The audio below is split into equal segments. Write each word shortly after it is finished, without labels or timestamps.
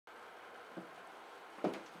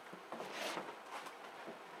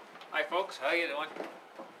folks, how you doing?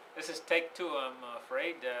 This is take two, I'm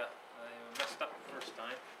afraid. I messed up the first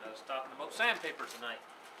time. I was talking about sandpaper tonight.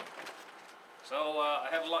 So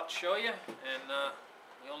I have a lot to show you, and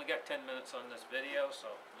we only got 10 minutes on this video,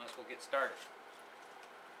 so unless we'll get started.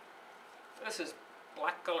 This is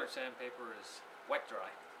black colored sandpaper, is wet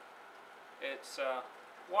dry. It's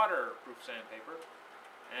waterproof sandpaper,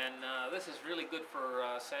 and this is really good for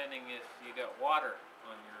sanding if you got water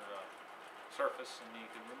on your surface, and you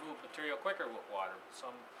can remove material quicker with water.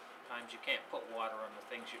 Sometimes you can't put water on the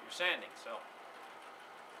things that you're sanding, so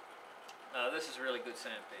this is really good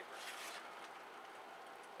sandpaper.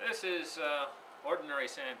 This is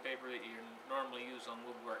ordinary sandpaper that you normally use on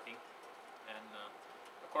woodworking, and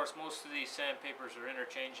of course most of these sandpapers are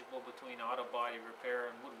interchangeable between auto body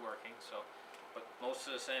repair and woodworking, so but most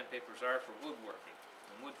of the sandpapers are for woodworking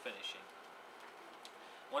and wood finishing.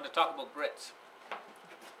 I want to talk about grits.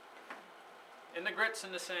 In the grits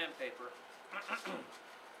in the sandpaper,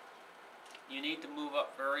 you need to move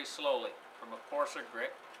up very slowly from a coarser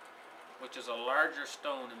grit, which is a larger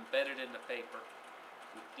stone embedded in the paper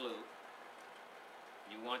with glue.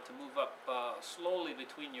 You want to move up slowly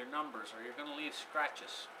between your numbers, or you're going to leave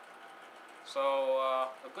scratches. So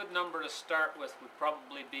a good number to start with would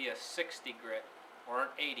probably be a 60 grit or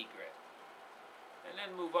an 80 grit. And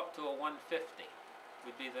then move up to a 150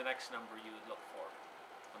 would be the next number you would look for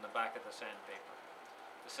on the back of the sandpaper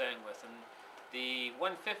to sand with. And the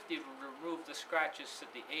 150 would remove the scratches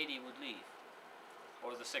that the 80 would leave,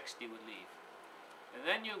 or the 60 would leave. And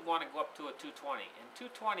then you want to go up to a 220, and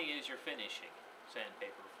 220 is your finishing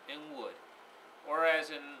sandpaper in wood. Whereas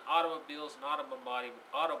in automobiles and auto body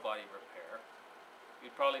repair,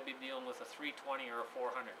 you'd probably be dealing with a 320 or a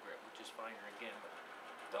 400 grit, which is finer again. But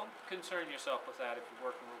don't concern yourself with that if you're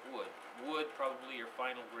working with wood. Wood, probably your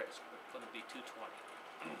final grit is going to be 220.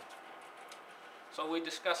 So we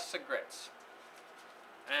discussed the grits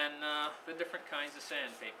and the different kinds of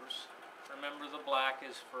sandpapers. Remember, the black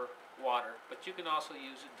is for water, but you can also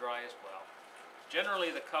use it dry as well.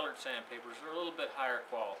 Generally, the colored sandpapers are a little bit higher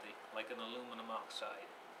quality, like an aluminum oxide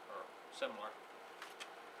or similar.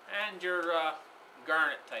 And your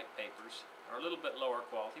garnet type papers are a little bit lower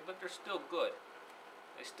quality, but they're still good.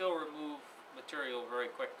 They still remove material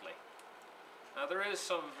very quickly. Now, there is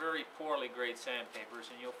some very poorly graded sandpapers,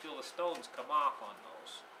 and you'll feel the stones come off on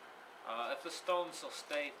those. If the stones will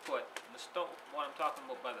stay put, and what I'm talking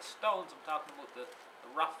about by the stones, I'm talking about the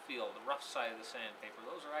rough feel, the rough side of the sandpaper.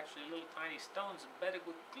 Those are actually little tiny stones embedded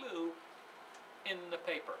with glue in the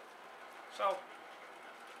paper. So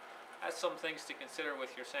that's some things to consider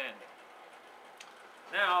with your sanding.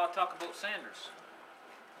 Now I'll talk about sanders.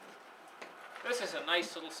 This is a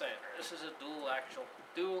nice little sander. This is a dual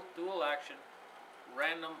action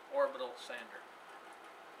random orbital sander,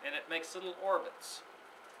 and it makes little orbits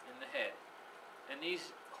in the head. And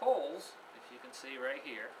these holes, if you can see right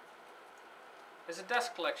here, is a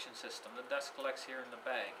dust collection system. The dust collects here in the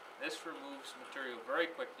bag. This removes material very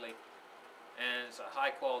quickly, and it's a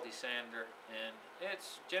high quality sander, and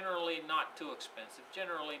it's generally not too expensive.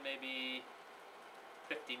 Generally maybe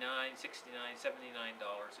 $59, $69, $79,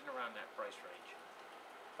 in around that price range.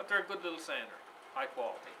 But they're a good little sander, high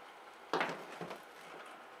quality.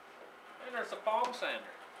 And there's a palm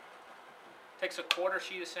sander. Takes a quarter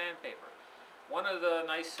sheet of sandpaper. One of the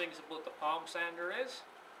nice things about the palm sander is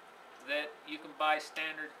that you can buy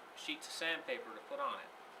standard sheets of sandpaper to put on it,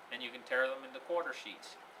 and you can tear them into quarter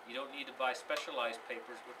sheets. You don't need to buy specialized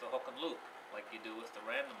papers with the hook and loop like you do with the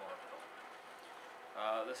random orbital.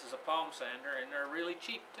 This is a palm sander, and they're really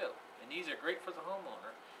cheap too. And these are great for the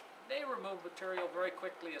homeowner. They remove material very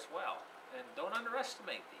quickly as well. And don't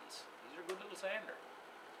underestimate these. These are a good little sander.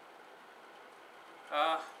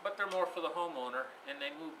 But they're more for the homeowner, and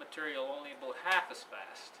they move material only about half as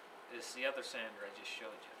fast as the other sander I just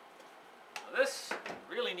showed you. Now this,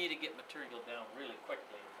 really need to get material down really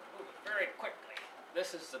quickly. Remove it very quickly.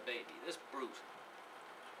 This is the baby. This brute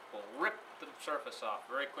will rip the surface off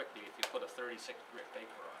very quickly if you put a 36 grit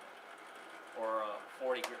paper on it, or a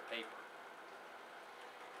 40 grit paper.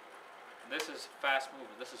 And this is fast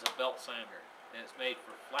mover. This is a belt sander, and it's made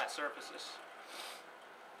for flat surfaces.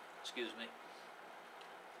 Excuse me.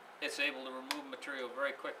 It's able to remove material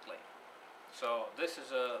very quickly. So this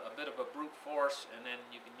is a bit of a brute force, and then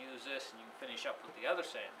you can use this and you can finish up with the other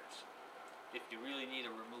sanders if you really need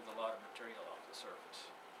to remove a lot of material off the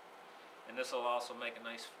surface. And this will also make a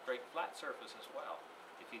nice straight flat surface as well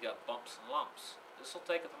if you got bumps and lumps. This will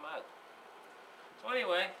take them out. So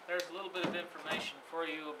anyway, there's a little bit of information for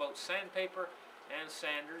you about sandpaper and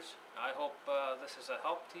sanders. I hope this is a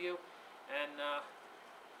help to you, and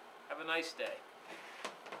have a nice day.